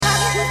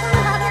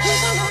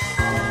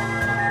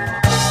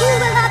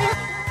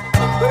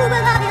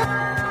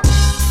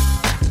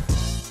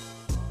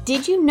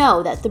Did you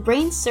know that the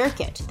brain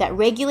circuit that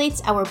regulates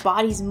our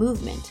body's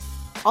movement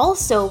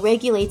also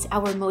regulates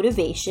our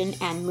motivation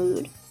and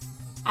mood?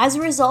 As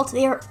a result,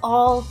 they are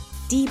all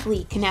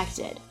deeply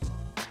connected.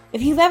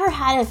 If you've ever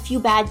had a few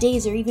bad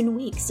days or even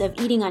weeks of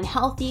eating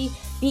unhealthy,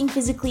 being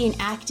physically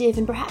inactive,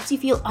 and perhaps you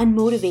feel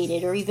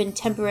unmotivated or even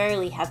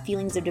temporarily have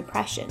feelings of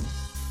depression,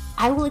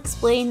 I will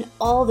explain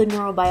all the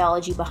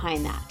neurobiology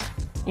behind that.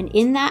 And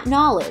in that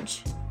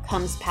knowledge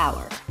comes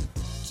power.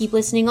 Keep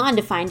listening on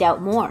to find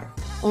out more,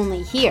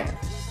 only here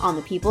on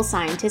the People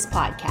Scientist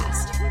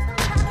Podcast.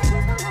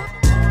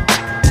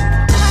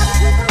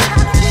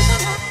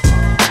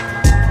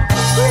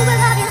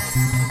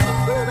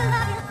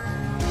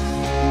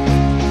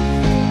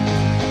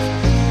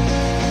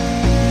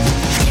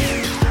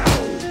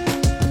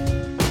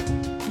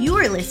 You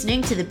are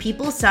listening to the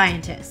People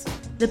Scientist,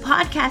 the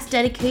podcast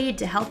dedicated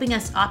to helping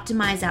us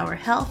optimize our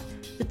health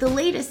with the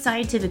latest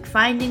scientific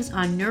findings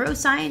on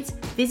neuroscience,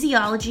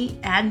 physiology,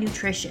 and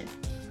nutrition.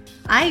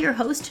 I, your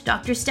host,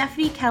 Dr.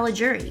 Stephanie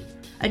Caligiuri,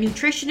 a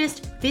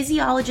nutritionist,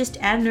 physiologist,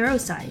 and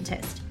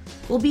neuroscientist,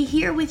 will be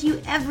here with you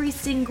every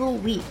single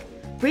week,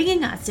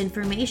 bringing us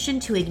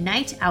information to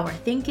ignite our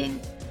thinking,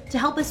 to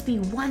help us be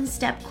one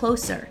step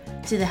closer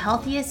to the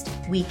healthiest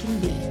we can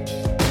be.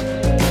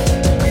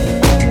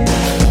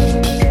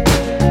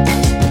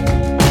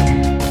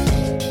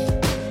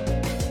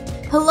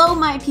 Hello,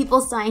 my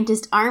People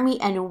Scientist Army,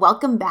 and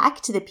welcome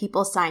back to the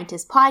People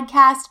Scientist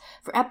Podcast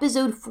for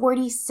episode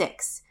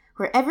 46,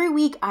 where every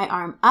week I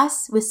arm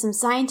us with some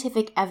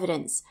scientific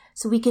evidence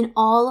so we can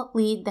all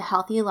lead the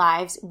healthy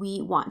lives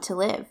we want to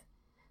live.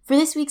 For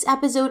this week's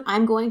episode,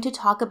 I'm going to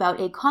talk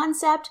about a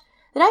concept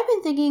that I've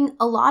been thinking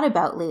a lot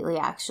about lately,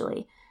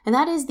 actually, and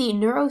that is the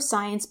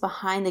neuroscience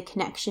behind the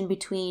connection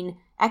between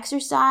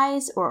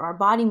exercise, or our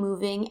body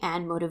moving,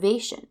 and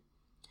motivation.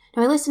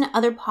 Now, I listen to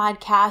other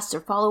podcasts or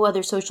follow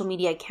other social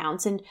media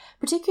accounts, and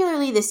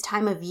particularly this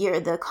time of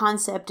year, the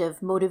concept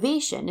of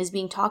motivation is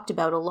being talked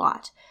about a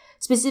lot,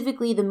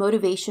 specifically the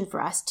motivation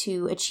for us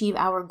to achieve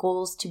our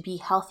goals to be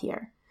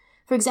healthier.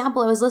 For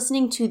example, I was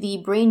listening to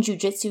the Brain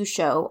Jiu-Jitsu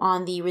show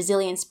on the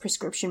Resilience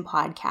Prescription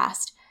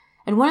podcast,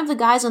 and one of the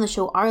guys on the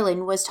show,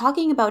 Arlen, was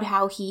talking about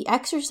how he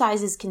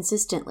exercises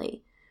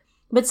consistently,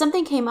 but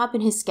something came up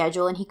in his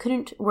schedule and he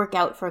couldn't work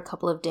out for a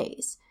couple of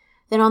days.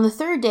 Then on the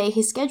third day,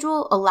 his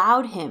schedule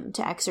allowed him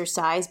to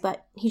exercise,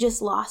 but he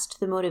just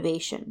lost the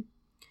motivation.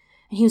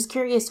 And he was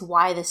curious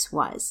why this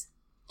was.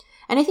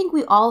 And I think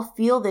we all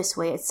feel this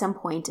way at some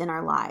point in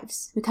our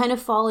lives. We kind of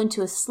fall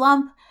into a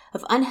slump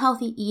of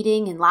unhealthy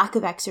eating and lack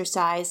of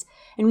exercise,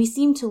 and we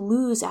seem to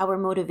lose our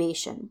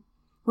motivation.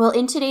 Well,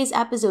 in today's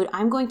episode,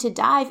 I'm going to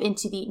dive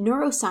into the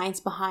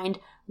neuroscience behind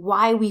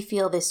why we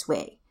feel this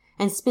way,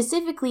 and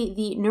specifically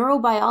the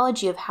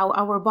neurobiology of how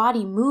our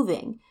body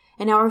moving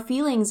and our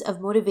feelings of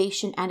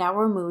motivation and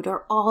our mood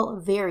are all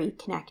very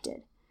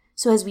connected.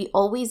 So as we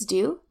always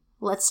do,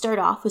 let's start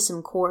off with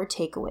some core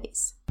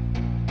takeaways.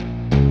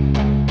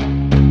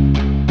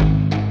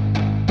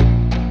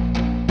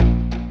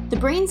 The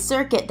brain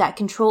circuit that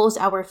controls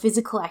our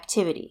physical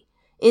activity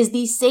is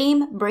the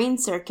same brain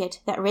circuit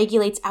that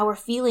regulates our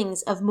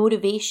feelings of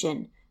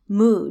motivation,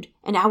 mood,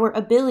 and our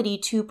ability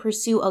to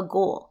pursue a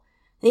goal.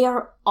 They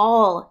are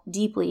all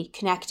deeply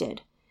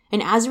connected,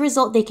 and as a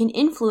result, they can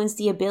influence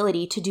the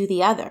ability to do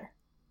the other.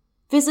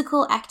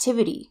 Physical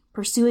activity,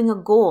 pursuing a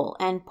goal,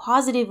 and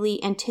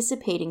positively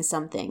anticipating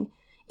something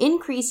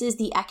increases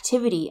the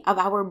activity of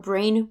our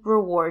brain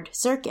reward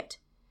circuit.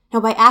 Now,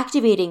 by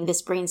activating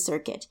this brain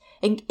circuit,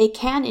 it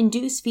can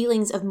induce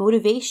feelings of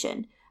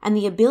motivation and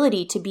the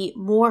ability to be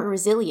more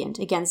resilient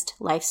against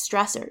life's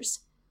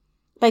stressors.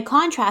 By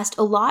contrast,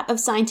 a lot of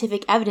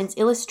scientific evidence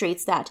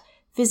illustrates that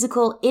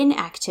physical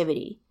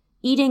inactivity,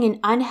 eating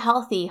an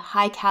unhealthy,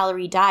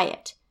 high-calorie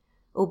diet,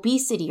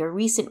 obesity or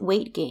recent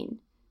weight gain,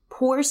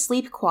 poor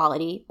sleep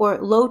quality, or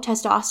low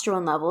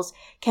testosterone levels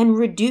can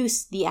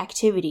reduce the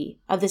activity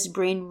of this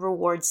brain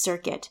reward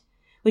circuit,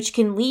 which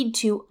can lead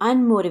to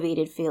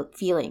unmotivated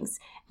feelings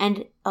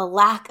and a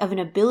lack of an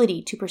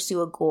ability to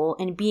pursue a goal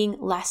and being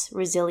less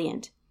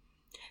resilient.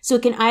 So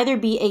it can either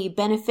be a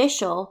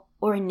beneficial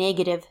or a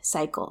negative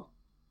cycle.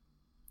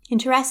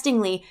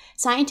 Interestingly,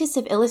 scientists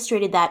have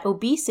illustrated that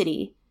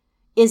obesity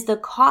is the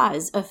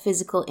cause of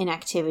physical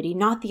inactivity,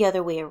 not the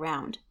other way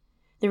around.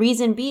 The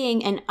reason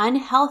being an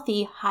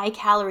unhealthy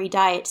high-calorie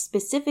diet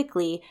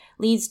specifically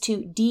leads to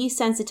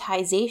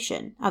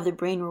desensitization of the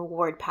brain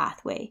reward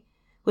pathway,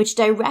 which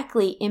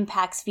directly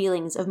impacts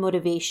feelings of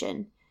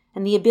motivation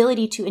and the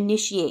ability to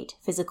initiate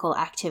physical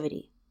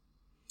activity.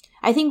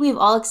 I think we've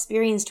all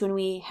experienced when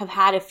we have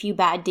had a few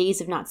bad days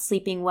of not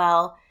sleeping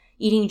well,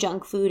 eating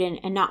junk food,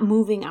 and not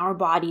moving our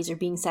bodies or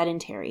being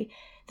sedentary,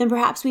 then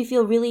perhaps we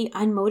feel really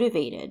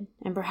unmotivated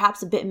and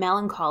perhaps a bit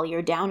melancholy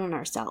or down on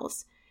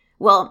ourselves.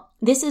 Well,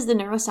 this is the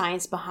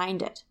neuroscience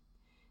behind it.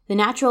 The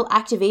natural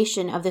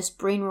activation of this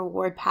brain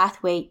reward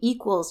pathway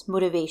equals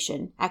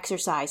motivation,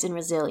 exercise, and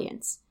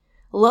resilience.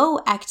 Low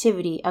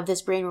activity of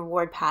this brain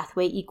reward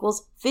pathway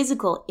equals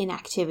physical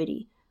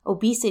inactivity,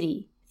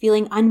 obesity,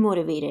 feeling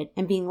unmotivated,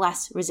 and being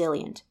less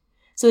resilient.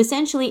 So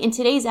essentially, in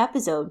today's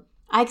episode,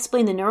 I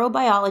explain the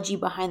neurobiology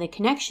behind the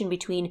connection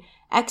between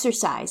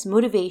exercise,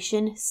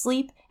 motivation,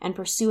 sleep, and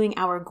pursuing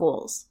our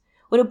goals.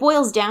 What it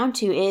boils down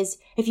to is,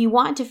 if you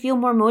want to feel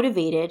more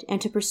motivated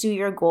and to pursue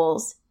your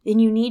goals, then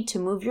you need to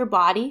move your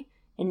body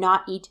and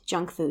not eat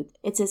junk food.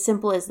 It's as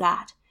simple as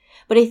that.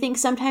 But I think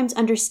sometimes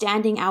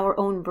understanding our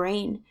own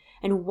brain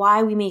and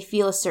why we may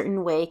feel a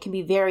certain way can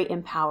be very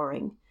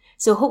empowering.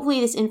 So hopefully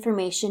this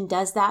information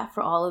does that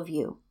for all of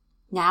you.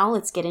 Now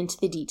let's get into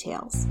the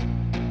details.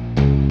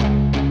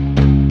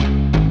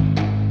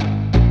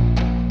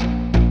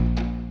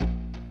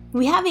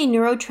 We have a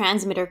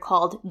neurotransmitter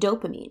called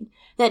dopamine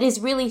that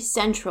is really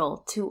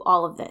central to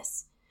all of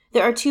this.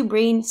 There are two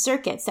brain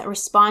circuits that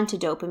respond to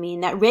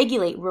dopamine that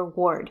regulate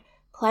reward,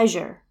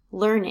 pleasure,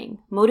 learning,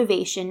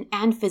 motivation,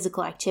 and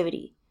physical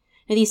activity.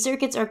 Now, these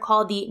circuits are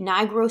called the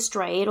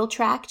nigrostriatal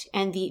tract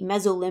and the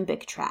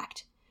mesolimbic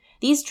tract.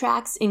 These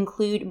tracts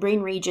include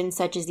brain regions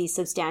such as the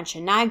substantia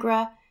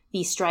nigra,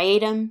 the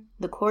striatum,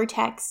 the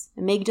cortex,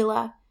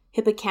 amygdala,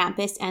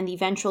 hippocampus, and the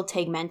ventral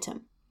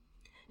tegmentum.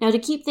 Now, to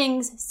keep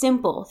things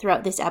simple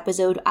throughout this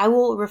episode, I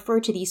will refer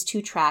to these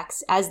two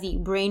tracts as the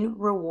brain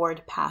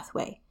reward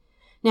pathway.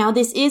 Now,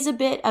 this is a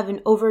bit of an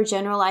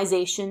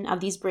overgeneralization of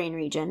these brain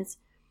regions,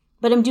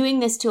 but I'm doing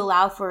this to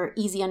allow for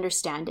easy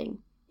understanding,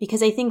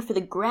 because I think for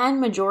the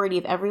grand majority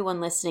of everyone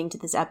listening to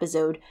this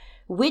episode,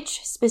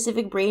 which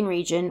specific brain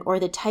region or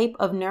the type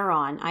of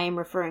neuron I am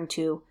referring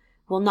to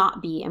will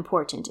not be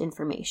important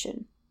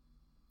information.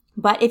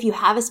 But if you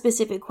have a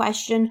specific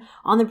question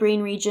on the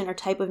brain region or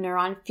type of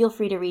neuron, feel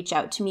free to reach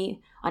out to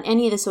me on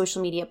any of the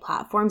social media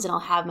platforms, and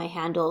I'll have my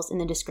handles in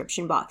the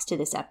description box to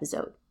this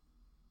episode.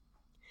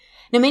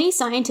 Now, many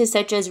scientists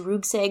such as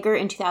Rugsager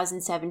in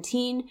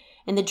 2017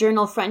 and the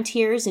journal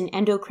Frontiers in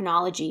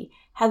Endocrinology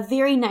have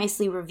very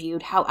nicely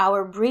reviewed how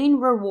our brain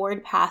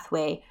reward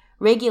pathway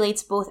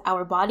regulates both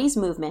our body's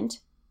movement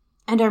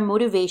and our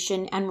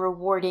motivation and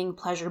rewarding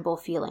pleasurable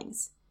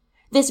feelings.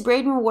 This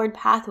brain reward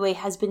pathway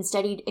has been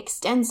studied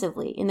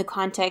extensively in the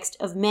context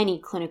of many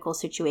clinical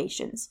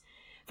situations.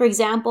 For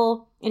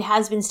example, it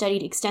has been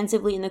studied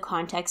extensively in the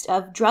context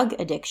of drug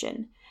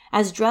addiction,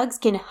 as drugs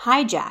can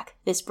hijack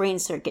this brain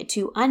circuit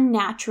to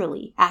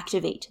unnaturally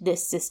activate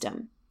this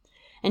system.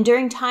 And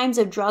during times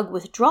of drug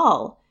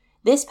withdrawal,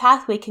 this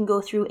pathway can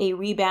go through a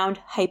rebound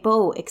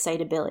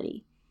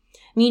hypoexcitability,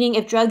 meaning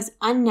if drugs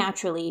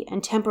unnaturally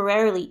and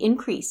temporarily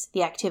increase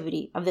the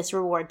activity of this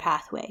reward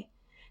pathway,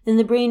 then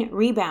the brain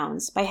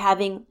rebounds by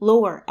having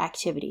lower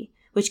activity,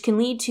 which can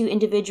lead to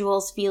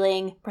individuals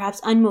feeling perhaps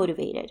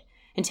unmotivated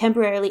and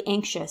temporarily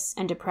anxious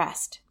and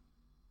depressed.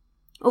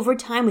 Over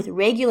time, with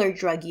regular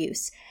drug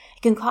use,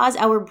 it can cause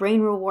our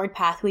brain reward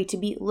pathway to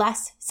be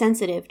less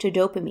sensitive to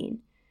dopamine.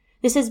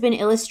 This has been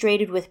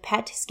illustrated with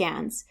PET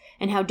scans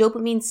and how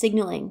dopamine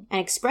signaling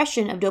and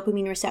expression of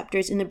dopamine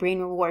receptors in the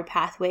brain reward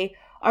pathway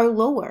are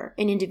lower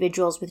in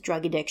individuals with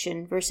drug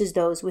addiction versus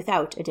those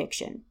without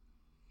addiction.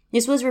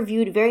 This was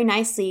reviewed very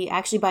nicely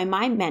actually by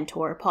my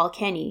mentor, Paul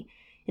Kenny,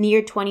 in the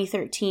year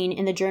 2013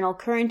 in the journal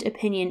Current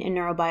Opinion in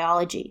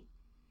Neurobiology.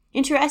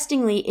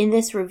 Interestingly, in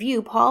this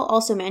review, Paul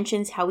also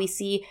mentions how we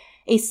see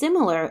a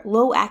similar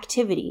low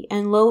activity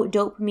and low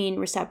dopamine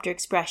receptor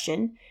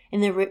expression in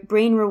the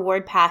brain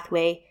reward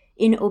pathway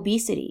in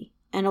obesity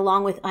and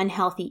along with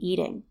unhealthy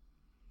eating.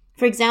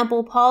 For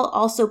example, Paul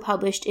also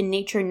published in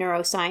Nature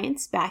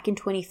Neuroscience back in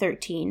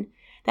 2013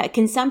 that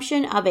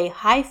consumption of a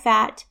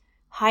high-fat,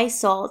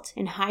 high-salt,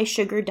 and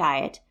high-sugar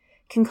diet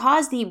can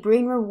cause the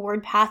brain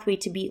reward pathway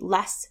to be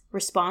less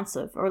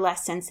responsive or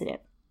less sensitive.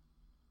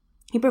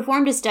 He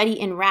performed a study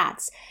in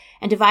rats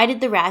and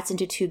divided the rats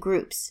into two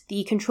groups.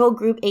 The control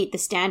group ate the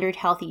standard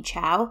healthy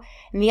chow,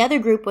 and the other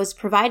group was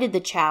provided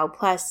the chow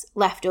plus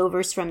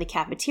leftovers from the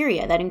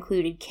cafeteria that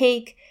included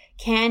cake,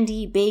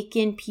 candy,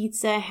 bacon,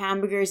 pizza,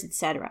 hamburgers,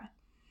 etc.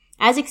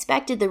 As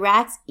expected, the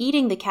rats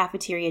eating the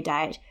cafeteria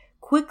diet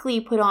quickly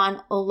put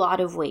on a lot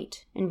of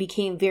weight and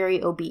became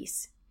very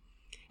obese.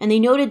 And they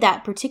noted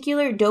that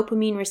particular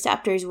dopamine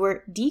receptors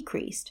were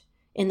decreased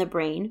in the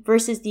brain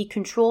versus the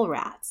control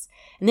rats.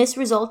 And this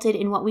resulted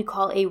in what we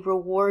call a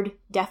reward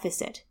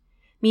deficit,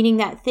 meaning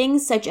that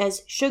things such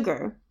as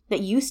sugar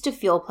that used to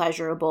feel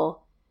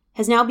pleasurable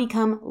has now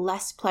become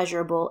less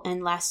pleasurable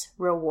and less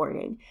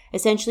rewarding,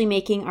 essentially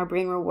making our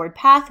brain reward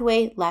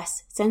pathway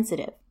less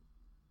sensitive.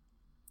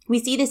 We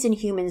see this in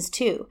humans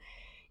too.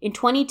 In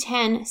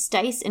 2010,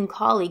 Stice and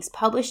colleagues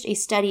published a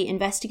study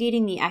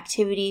investigating the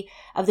activity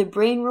of the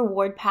brain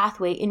reward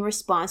pathway in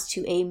response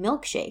to a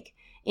milkshake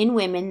in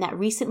women that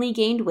recently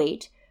gained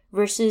weight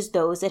versus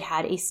those that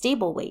had a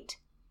stable weight.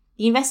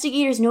 The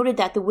investigators noted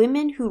that the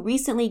women who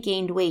recently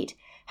gained weight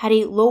had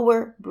a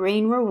lower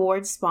brain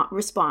reward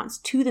response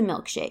to the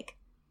milkshake,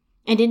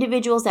 and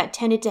individuals that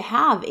tended to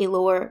have a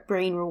lower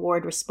brain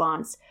reward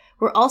response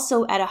were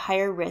also at a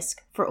higher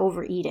risk for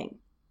overeating.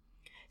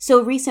 So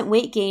recent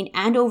weight gain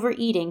and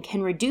overeating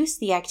can reduce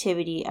the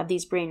activity of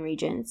these brain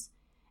regions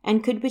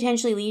and could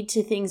potentially lead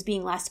to things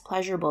being less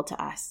pleasurable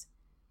to us.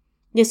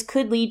 This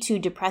could lead to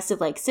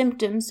depressive-like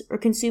symptoms or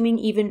consuming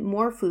even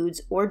more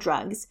foods or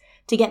drugs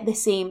to get the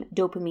same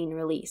dopamine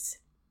release.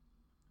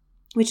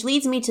 Which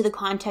leads me to the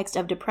context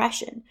of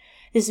depression.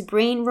 This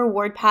brain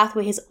reward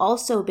pathway has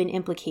also been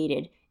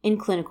implicated in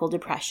clinical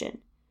depression.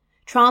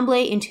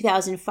 Tremblay in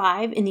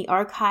 2005 in the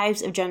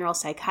Archives of General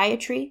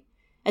Psychiatry,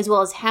 as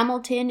well as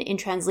Hamilton in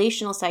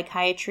Translational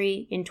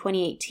Psychiatry in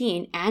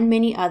 2018, and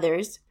many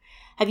others,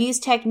 have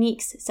used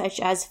techniques such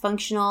as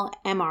functional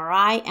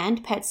MRI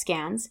and PET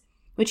scans,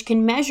 which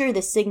can measure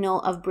the signal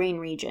of brain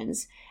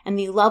regions and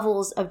the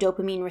levels of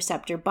dopamine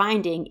receptor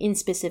binding in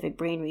specific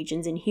brain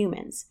regions in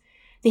humans.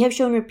 They have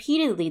shown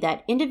repeatedly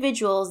that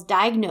individuals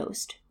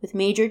diagnosed with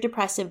major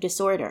depressive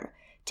disorder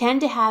tend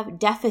to have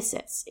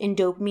deficits in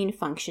dopamine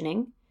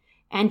functioning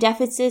and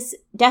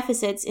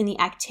deficits in the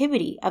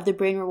activity of the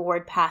brain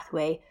reward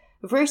pathway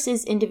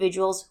versus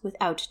individuals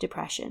without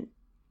depression.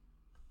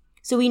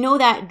 So we know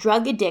that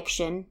drug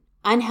addiction,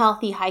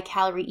 unhealthy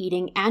high-calorie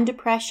eating, and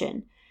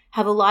depression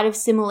have a lot of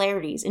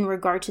similarities in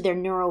regard to their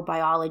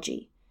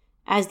neurobiology,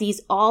 as these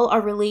all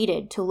are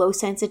related to low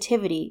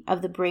sensitivity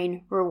of the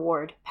brain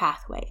reward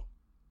pathway.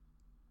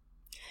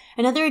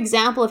 Another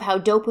example of how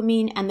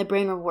dopamine and the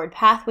brain reward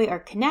pathway are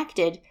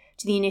connected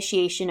to the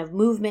initiation of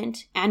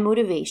movement and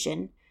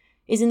motivation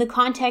is in the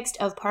context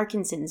of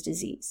Parkinson's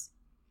disease.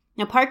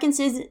 Now,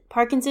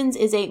 Parkinson's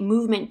is a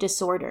movement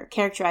disorder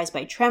characterized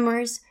by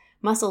tremors,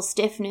 muscle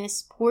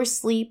stiffness, poor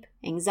sleep,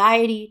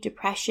 anxiety,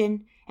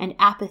 depression, and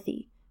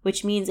apathy,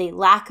 which means a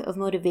lack of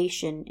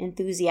motivation,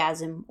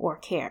 enthusiasm, or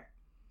care.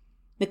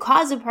 The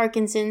cause of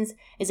Parkinson's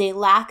is a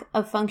lack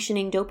of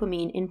functioning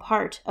dopamine in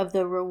part of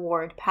the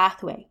reward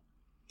pathway.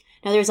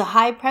 Now, there's a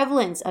high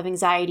prevalence of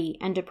anxiety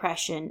and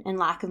depression and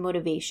lack of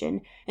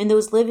motivation in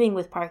those living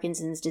with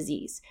Parkinson's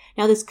disease.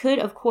 Now, this could,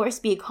 of course,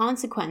 be a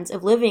consequence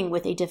of living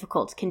with a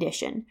difficult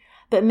condition,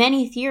 but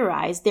many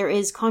theorize there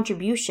is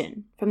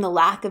contribution from the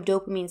lack of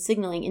dopamine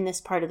signaling in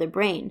this part of the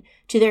brain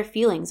to their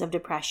feelings of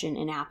depression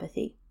and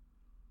apathy.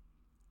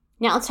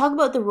 Now, let's talk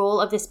about the role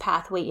of this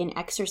pathway in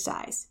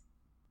exercise.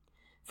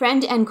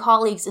 Friend and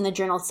colleagues in the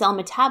journal Cell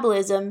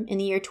Metabolism in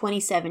the year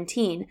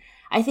 2017,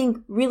 I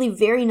think really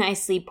very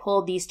nicely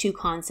pulled these two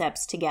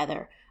concepts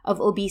together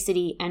of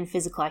obesity and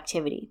physical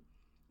activity.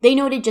 They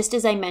noted, just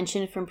as I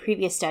mentioned from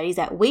previous studies,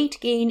 that weight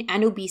gain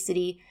and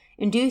obesity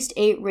induced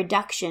a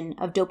reduction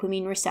of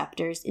dopamine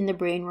receptors in the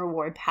brain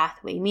reward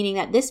pathway, meaning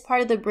that this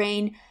part of the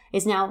brain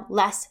is now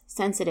less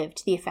sensitive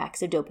to the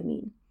effects of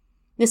dopamine.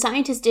 The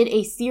scientists did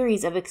a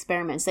series of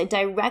experiments that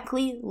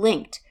directly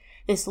linked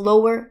this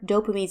lower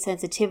dopamine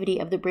sensitivity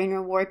of the brain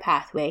reward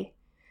pathway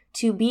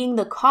to being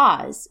the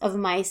cause of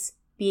mice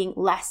being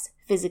less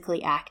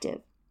physically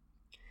active.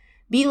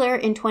 Beeler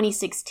in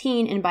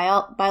 2016 in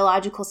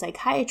Biological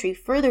Psychiatry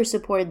further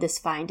supported this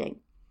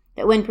finding,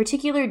 that when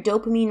particular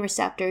dopamine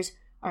receptors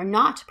are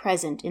not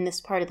present in this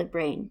part of the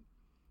brain,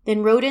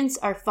 then rodents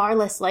are far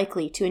less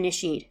likely to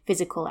initiate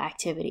physical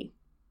activity.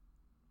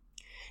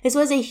 This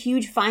was a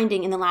huge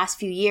finding in the last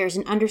few years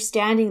in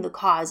understanding the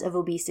cause of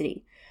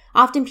obesity.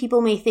 Often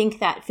people may think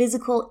that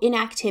physical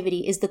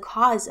inactivity is the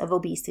cause of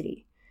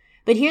obesity.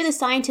 But here the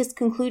scientists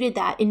concluded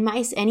that, in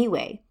mice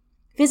anyway,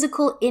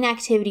 physical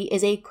inactivity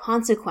is a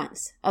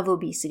consequence of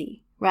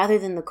obesity rather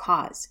than the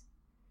cause.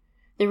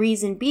 The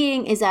reason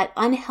being is that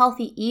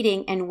unhealthy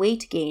eating and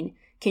weight gain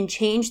can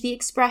change the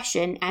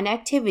expression and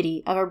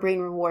activity of our brain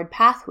reward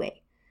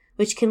pathway,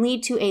 which can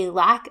lead to a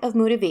lack of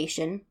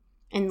motivation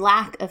and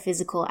lack of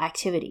physical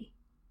activity.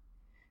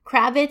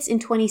 Kravitz in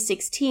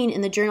 2016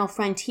 in the journal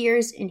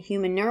Frontiers in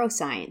Human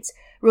Neuroscience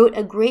wrote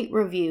a great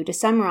review to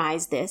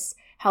summarize this,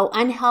 how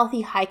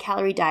unhealthy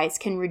high-calorie diets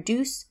can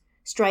reduce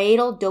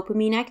striatal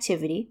dopamine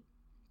activity,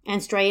 and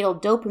striatal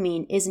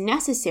dopamine is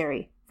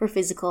necessary for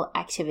physical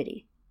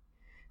activity.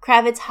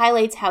 Kravitz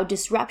highlights how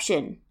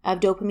disruption of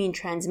dopamine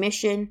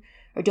transmission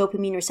or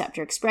dopamine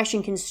receptor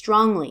expression can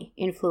strongly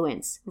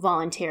influence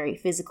voluntary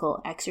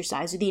physical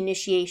exercise or the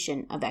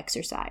initiation of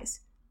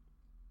exercise.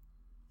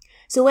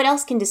 So what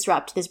else can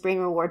disrupt this brain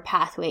reward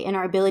pathway and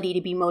our ability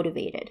to be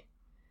motivated?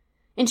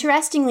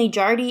 Interestingly,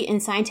 Jardy in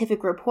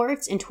Scientific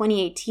Reports in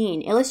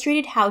 2018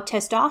 illustrated how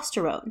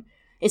testosterone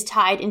is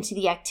tied into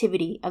the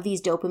activity of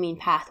these dopamine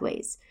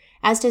pathways,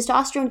 as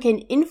testosterone can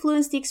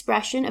influence the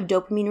expression of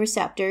dopamine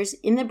receptors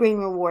in the brain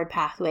reward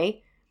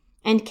pathway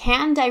and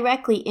can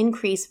directly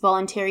increase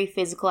voluntary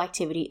physical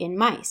activity in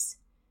mice.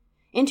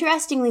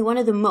 Interestingly, one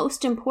of the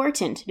most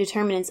important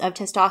determinants of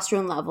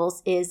testosterone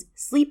levels is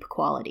sleep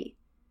quality.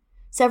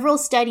 Several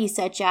studies,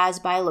 such as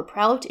by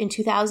Leprout in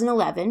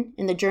 2011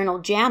 in the journal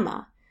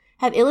JAMA,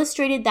 have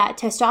illustrated that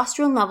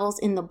testosterone levels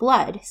in the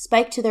blood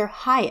spike to their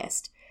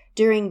highest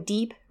during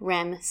deep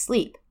REM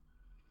sleep.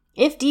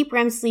 If deep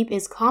REM sleep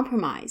is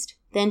compromised,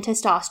 then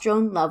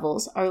testosterone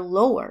levels are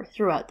lower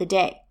throughout the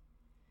day.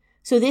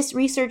 So this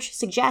research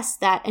suggests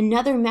that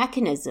another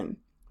mechanism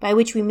by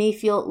which we may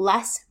feel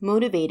less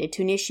motivated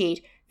to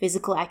initiate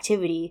physical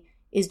activity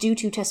is due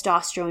to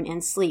testosterone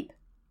and sleep.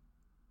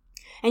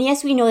 And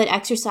yes, we know that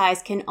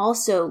exercise can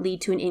also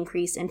lead to an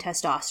increase in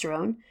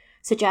testosterone.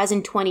 such as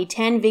in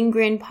 2010,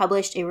 Vingren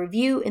published a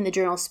review in the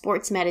journal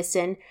Sports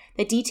Medicine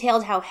that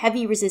detailed how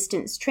heavy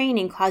resistance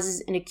training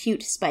causes an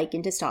acute spike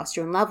in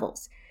testosterone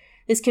levels.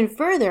 This can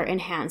further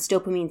enhance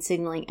dopamine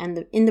signaling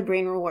in the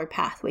brain reward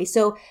pathway,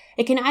 so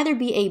it can either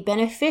be a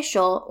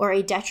beneficial or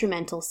a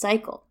detrimental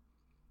cycle.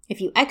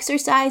 If you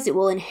exercise, it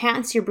will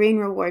enhance your brain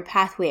reward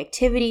pathway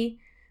activity,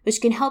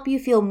 which can help you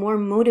feel more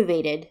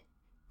motivated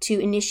to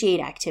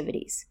initiate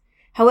activities.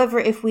 However,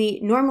 if we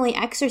normally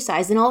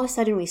exercise and all of a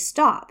sudden we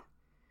stop,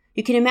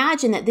 you can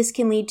imagine that this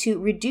can lead to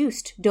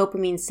reduced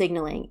dopamine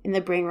signaling in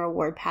the brain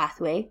reward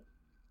pathway,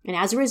 and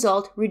as a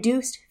result,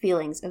 reduced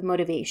feelings of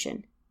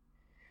motivation.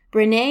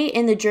 Brené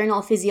in the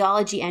journal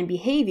Physiology and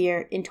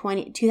Behavior in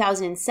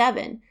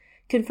 2007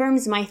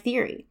 confirms my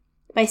theory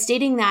by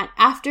stating that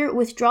after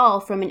withdrawal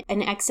from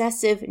an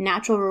excessive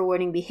natural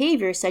rewarding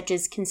behavior such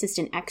as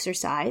consistent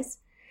exercise,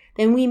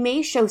 then we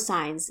may show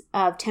signs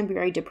of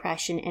temporary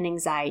depression and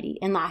anxiety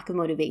and lack of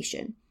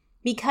motivation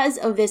because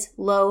of this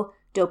low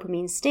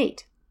dopamine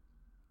state.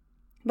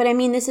 But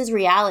this is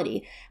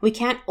reality. We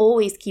can't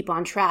always keep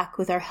on track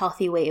with our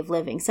healthy way of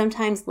living.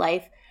 Sometimes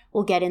life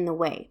will get in the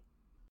way.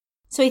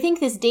 So I think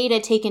this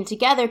data taken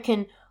together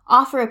can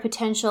offer a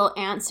potential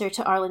answer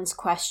to Arlen's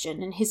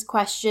question. And his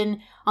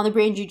question on the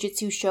Brain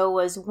Jiu-Jitsu show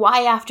was,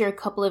 why after a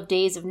couple of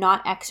days of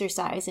not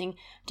exercising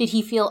did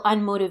he feel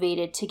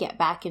unmotivated to get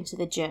back into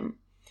the gym?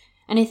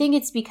 And I think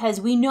it's because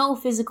we know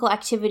physical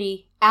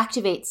activity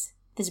activates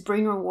this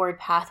brain reward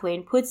pathway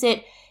and puts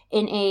it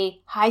in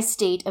a high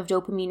state of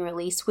dopamine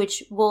release,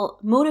 which will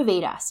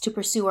motivate us to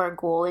pursue our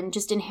goal and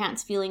just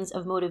enhance feelings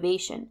of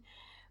motivation.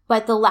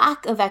 But the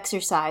lack of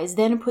exercise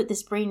then put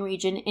this brain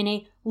region in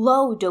a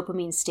low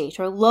dopamine state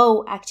or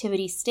low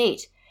activity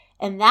state.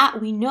 And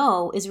that we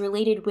know is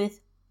related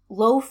with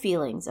low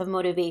feelings of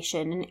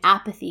motivation and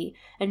apathy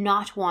and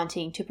not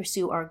wanting to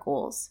pursue our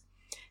goals.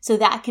 So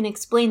that can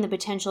explain the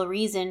potential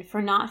reason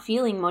for not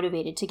feeling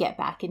motivated to get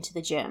back into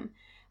the gym.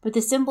 But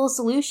the simple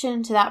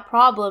solution to that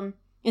problem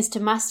is to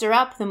muster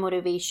up the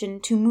motivation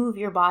to move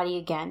your body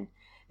again.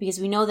 Because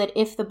we know that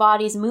if the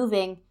body's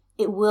moving,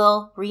 it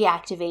will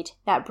reactivate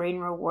that brain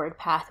reward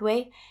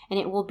pathway, and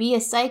it will be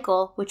a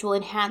cycle which will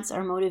enhance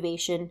our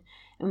motivation.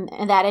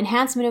 And that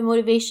enhancement of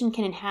motivation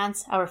can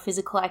enhance our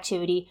physical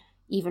activity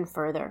even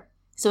further.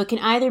 So it can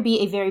either be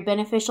a very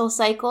beneficial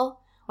cycle,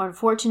 or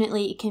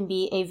unfortunately, it can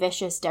be a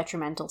vicious,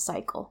 detrimental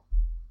cycle.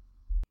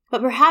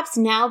 But perhaps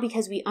now,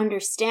 because we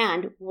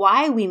understand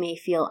why we may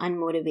feel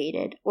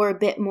unmotivated or a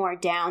bit more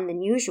down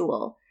than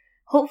usual,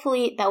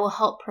 hopefully that will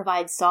help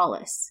provide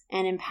solace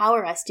and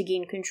empower us to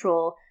gain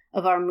control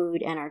of our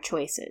mood and our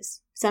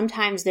choices.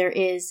 Sometimes there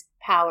is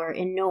power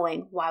in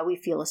knowing why we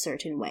feel a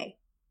certain way.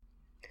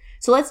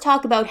 So let's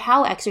talk about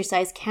how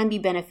exercise can be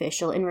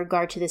beneficial in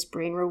regard to this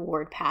brain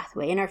reward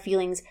pathway and our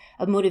feelings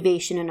of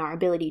motivation and our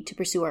ability to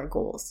pursue our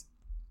goals.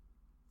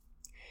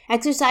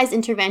 Exercise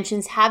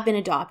interventions have been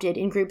adopted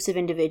in groups of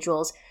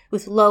individuals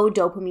with low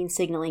dopamine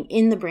signaling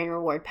in the brain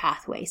reward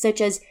pathway, such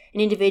as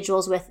in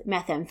individuals with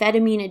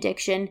methamphetamine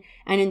addiction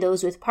and in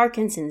those with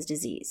Parkinson's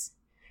disease.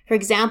 For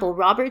example,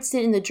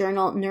 Robertson in the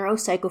journal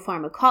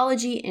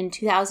Neuropsychopharmacology in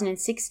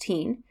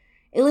 2016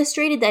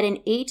 illustrated that an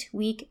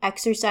 8-week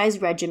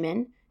exercise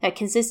regimen that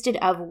consisted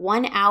of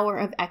 1 hour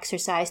of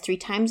exercise 3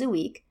 times a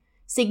week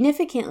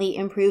significantly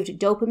improved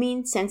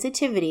dopamine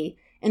sensitivity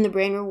in the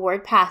brain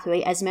reward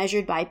pathway as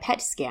measured by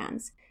PET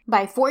scans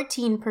by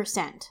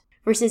 14%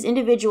 versus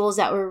individuals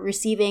that were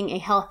receiving a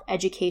health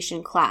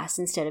education class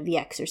instead of the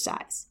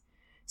exercise.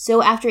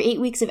 So after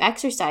 8 weeks of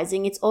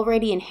exercising, it's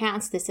already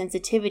enhanced the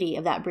sensitivity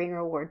of that brain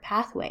reward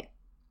pathway.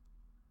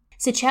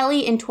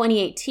 Ciccelli in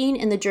 2018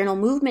 in the journal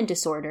Movement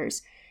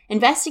Disorders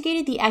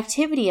investigated the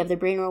activity of the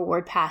brain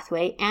reward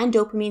pathway and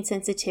dopamine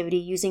sensitivity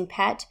using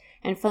PET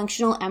and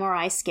functional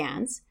MRI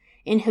scans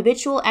in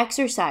habitual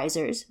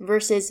exercisers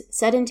versus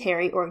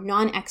sedentary or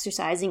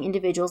non-exercising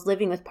individuals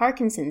living with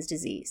Parkinson's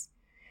disease.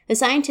 The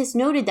scientists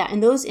noted that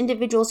in those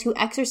individuals who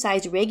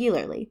exercised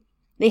regularly,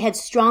 they had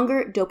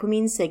stronger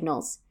dopamine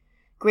signals,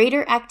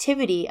 greater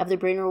activity of the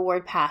brain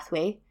reward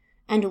pathway,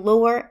 and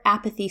lower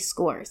apathy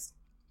scores,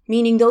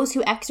 meaning those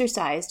who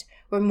exercised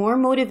were more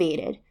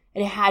motivated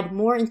and had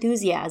more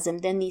enthusiasm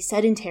than the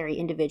sedentary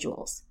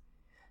individuals.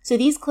 So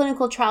these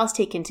clinical trials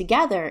taken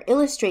together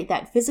illustrate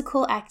that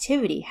physical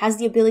activity has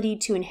the ability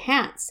to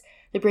enhance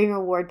the brain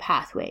reward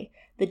pathway,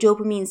 the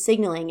dopamine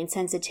signaling and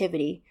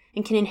sensitivity,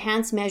 and can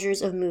enhance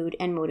measures of mood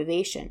and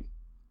motivation.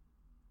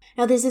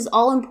 Now, this is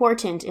all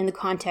important in the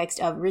context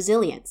of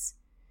resilience.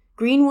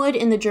 Greenwood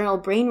in the journal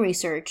Brain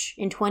Research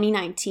in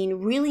 2019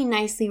 really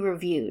nicely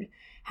reviewed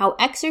how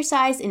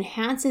exercise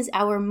enhances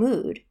our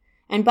mood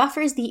and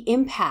buffers the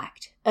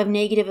impact of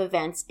negative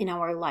events in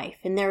our life.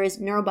 And there is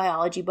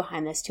neurobiology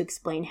behind this to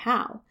explain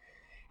how.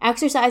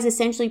 Exercise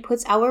essentially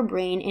puts our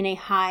brain in a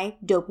high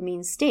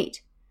dopamine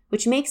state,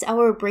 which makes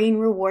our brain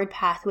reward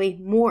pathway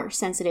more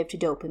sensitive to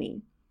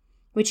dopamine,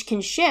 which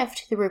can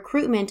shift the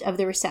recruitment of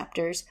the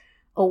receptors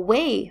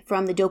away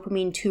from the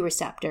dopamine 2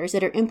 receptors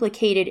that are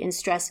implicated in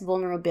stress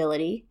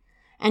vulnerability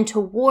and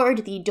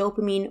toward the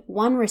dopamine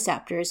 1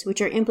 receptors,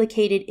 which are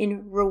implicated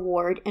in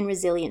reward and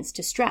resilience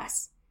to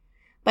stress.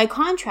 By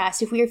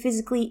contrast, if we are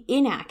physically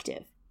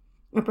inactive,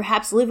 or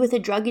perhaps live with a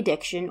drug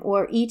addiction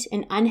or eat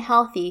an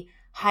unhealthy,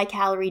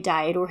 high-calorie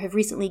diet or have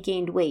recently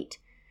gained weight,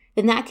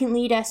 then that can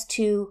lead us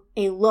to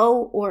a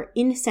low or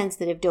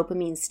insensitive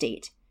dopamine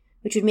state,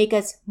 which would make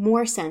us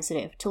more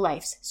sensitive to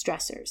life's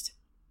stressors.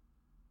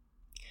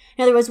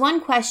 Now, there was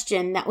one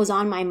question that was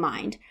on my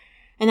mind,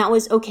 and that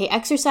was, okay,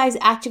 exercise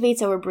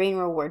activates our brain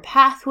reward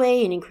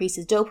pathway and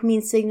increases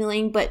dopamine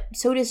signaling, but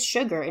so does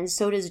sugar and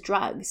so does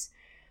drugs.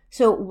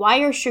 So why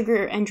are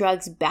sugar and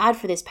drugs bad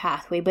for this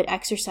pathway, but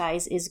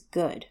exercise is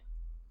good?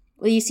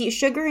 Well, you see,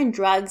 sugar and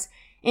drugs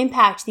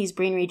impact these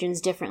brain regions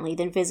differently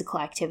than physical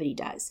activity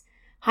does.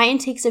 High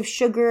intakes of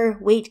sugar,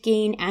 weight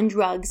gain, and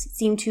drugs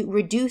seem to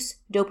reduce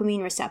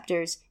dopamine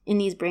receptors in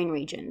these brain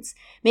regions,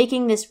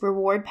 making this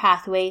reward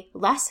pathway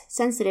less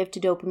sensitive to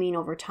dopamine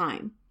over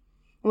time.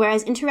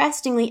 Whereas,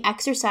 interestingly,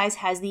 exercise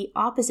has the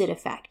opposite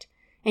effect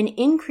and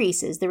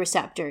increases the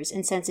receptors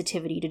and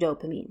sensitivity to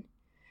dopamine.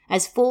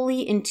 As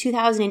Foley in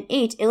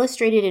 2008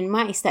 illustrated in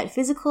mice that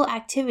physical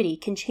activity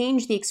can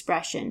change the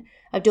expression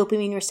of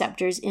dopamine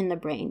receptors in the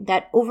brain,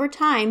 that over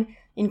time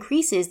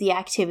increases the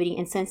activity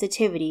and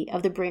sensitivity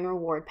of the brain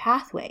reward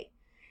pathway.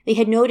 They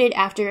had noted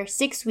after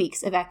 6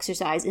 weeks of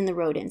exercise in the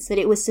rodents that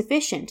it was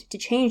sufficient to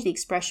change the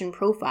expression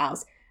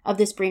profiles of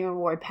this brain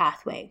reward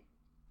pathway.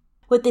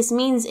 What this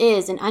means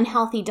is an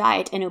unhealthy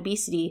diet and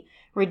obesity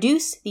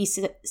reduce the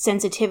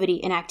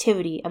sensitivity and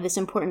activity of this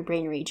important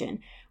brain region,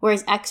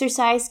 whereas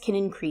exercise can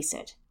increase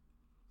it.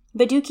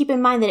 But do keep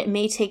in mind that it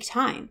may take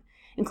time.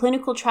 In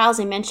clinical trials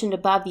I mentioned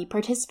above, the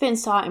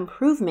participants saw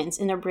improvements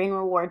in their brain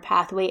reward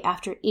pathway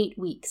after 8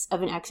 weeks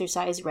of an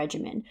exercise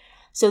regimen.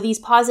 So these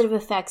positive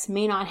effects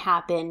may not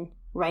happen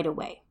right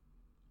away.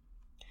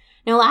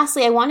 Now,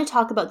 lastly, I want to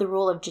talk about the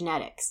role of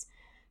genetics.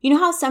 You know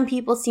how some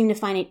people seem to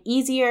find it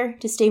easier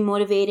to stay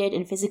motivated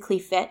and physically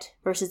fit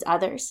versus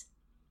others?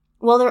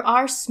 Well, there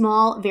are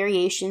small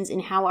variations in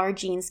how our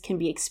genes can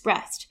be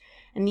expressed,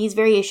 and these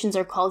variations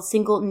are called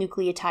single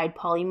nucleotide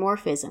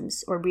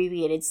polymorphisms, or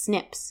abbreviated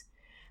SNPs.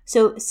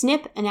 So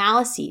SNP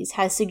analyses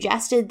has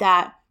suggested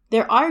that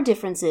there are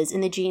differences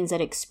in the genes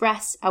that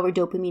express our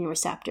dopamine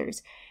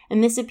receptors,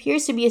 and this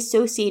appears to be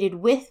associated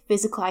with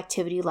physical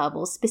activity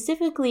levels,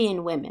 specifically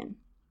in women.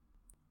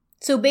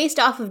 So based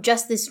off of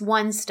just this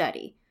one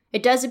study,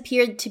 it does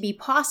appear to be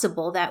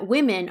possible that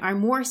women are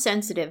more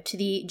sensitive to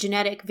the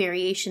genetic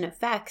variation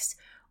effects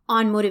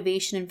on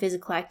motivation and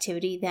physical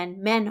activity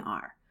than men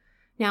are.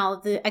 Now,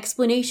 the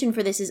explanation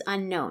for this is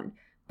unknown,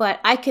 but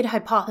I could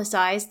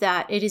hypothesize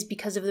that it is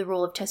because of the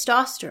role of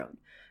testosterone,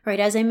 right?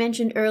 As I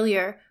mentioned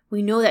earlier,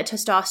 we know that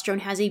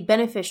testosterone has a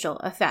beneficial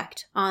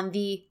effect on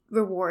the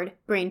reward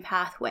brain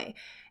pathway.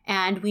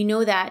 And we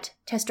know that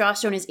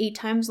testosterone is 8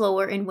 times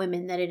lower in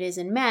women than it is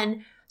in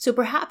men. So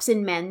perhaps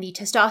in men, the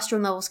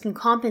testosterone levels can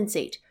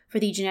compensate for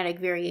the genetic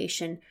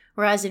variation,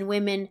 whereas in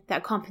women,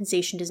 that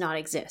compensation does not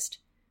exist.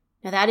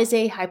 Now that is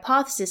a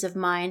hypothesis of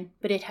mine,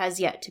 but it has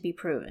yet to be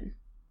proven.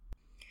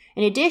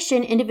 In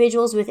addition,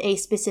 individuals with a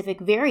specific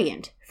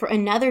variant for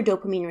another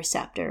dopamine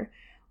receptor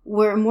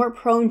were more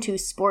prone to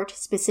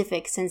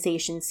sport-specific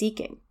sensation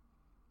seeking.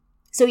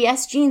 So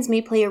yes, genes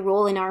may play a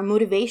role in our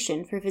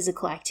motivation for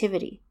physical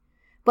activity.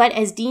 But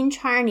as Dean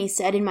Charney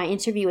said in my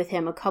interview with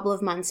him a couple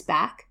of months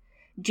back,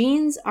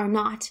 genes are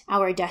not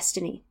our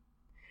destiny,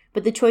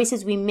 but the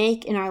choices we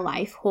make in our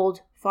life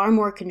hold far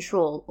more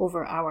control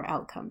over our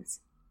outcomes.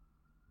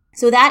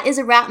 So that is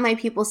a wrap, my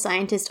people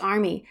scientist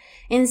army.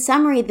 In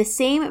summary, the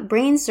same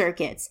brain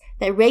circuits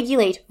that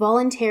regulate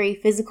voluntary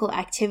physical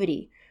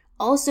activity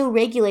also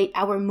regulate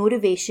our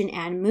motivation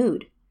and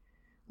mood.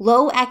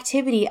 Low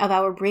activity of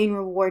our brain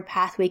reward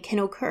pathway can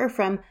occur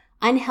from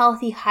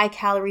unhealthy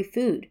high-calorie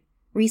food,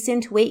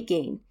 recent weight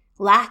gain,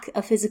 lack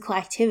of physical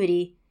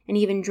activity, and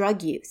even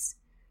drug use.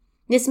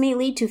 This may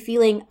lead to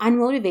feeling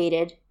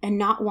unmotivated and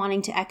not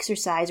wanting to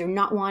exercise or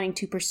not wanting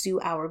to pursue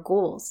our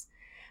goals.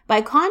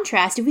 By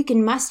contrast, if we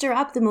can muster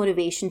up the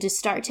motivation to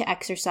start to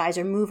exercise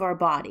or move our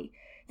body,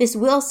 this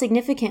will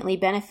significantly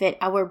benefit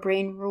our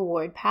brain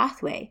reward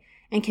pathway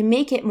and can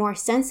make it more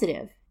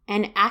sensitive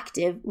and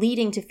active,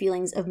 leading to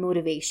feelings of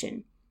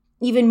motivation,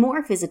 even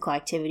more physical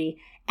activity,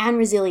 and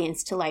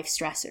resilience to life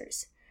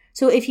stressors.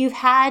 So if you've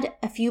had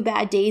a few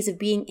bad days of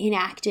being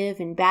inactive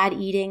and bad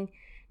eating,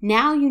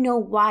 now you know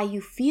why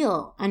you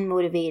feel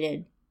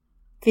unmotivated,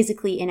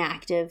 physically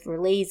inactive or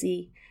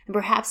lazy, and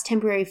perhaps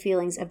temporary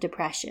feelings of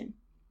depression.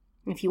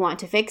 If you want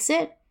to fix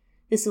it,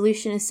 the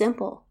solution is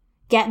simple.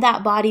 Get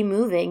that body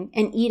moving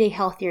and eat a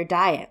healthier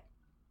diet.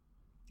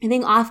 I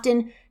think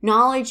often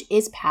knowledge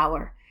is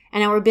power,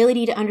 and our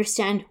ability to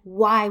understand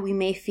why we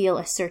may feel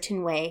a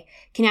certain way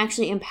can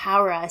actually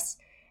empower us,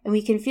 and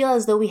we can feel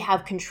as though we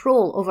have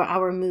control over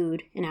our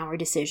mood and our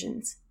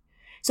decisions.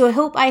 So I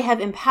hope I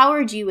have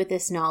empowered you with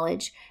this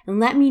knowledge, and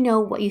let me know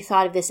what you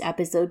thought of this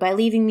episode by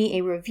leaving me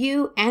a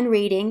review and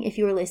rating if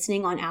you are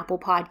listening on Apple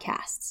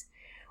Podcasts.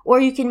 Or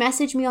you can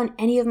message me on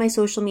any of my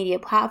social media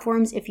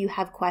platforms if you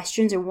have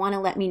questions or want to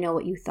let me know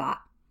what you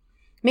thought.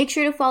 Make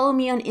sure to follow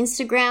me on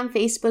Instagram,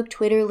 Facebook,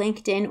 Twitter,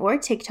 LinkedIn, or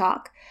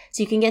TikTok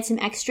so you can get some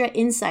extra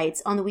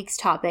insights on the week's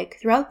topic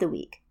throughout the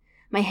week.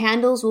 My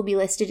handles will be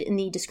listed in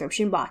the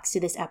description box to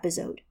this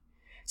episode.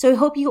 So I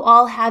hope you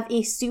all have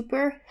a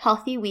super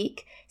healthy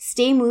week,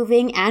 stay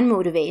moving and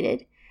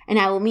motivated, and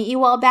I will meet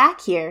you all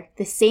back here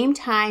the same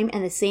time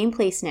and the same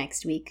place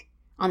next week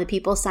on the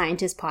People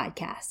Scientist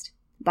Podcast.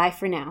 Bye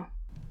for now.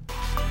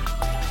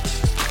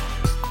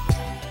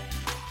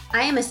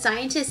 I am a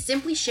scientist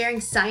simply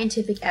sharing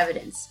scientific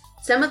evidence.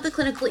 Some of the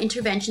clinical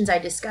interventions I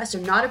discuss are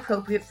not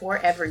appropriate for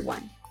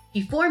everyone.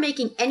 Before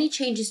making any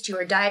changes to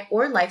your diet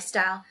or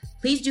lifestyle,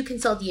 please do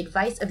consult the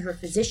advice of your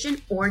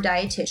physician or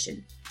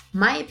dietitian.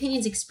 My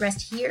opinions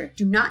expressed here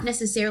do not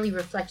necessarily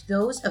reflect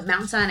those of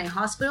Mount Sinai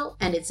Hospital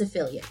and its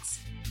affiliates.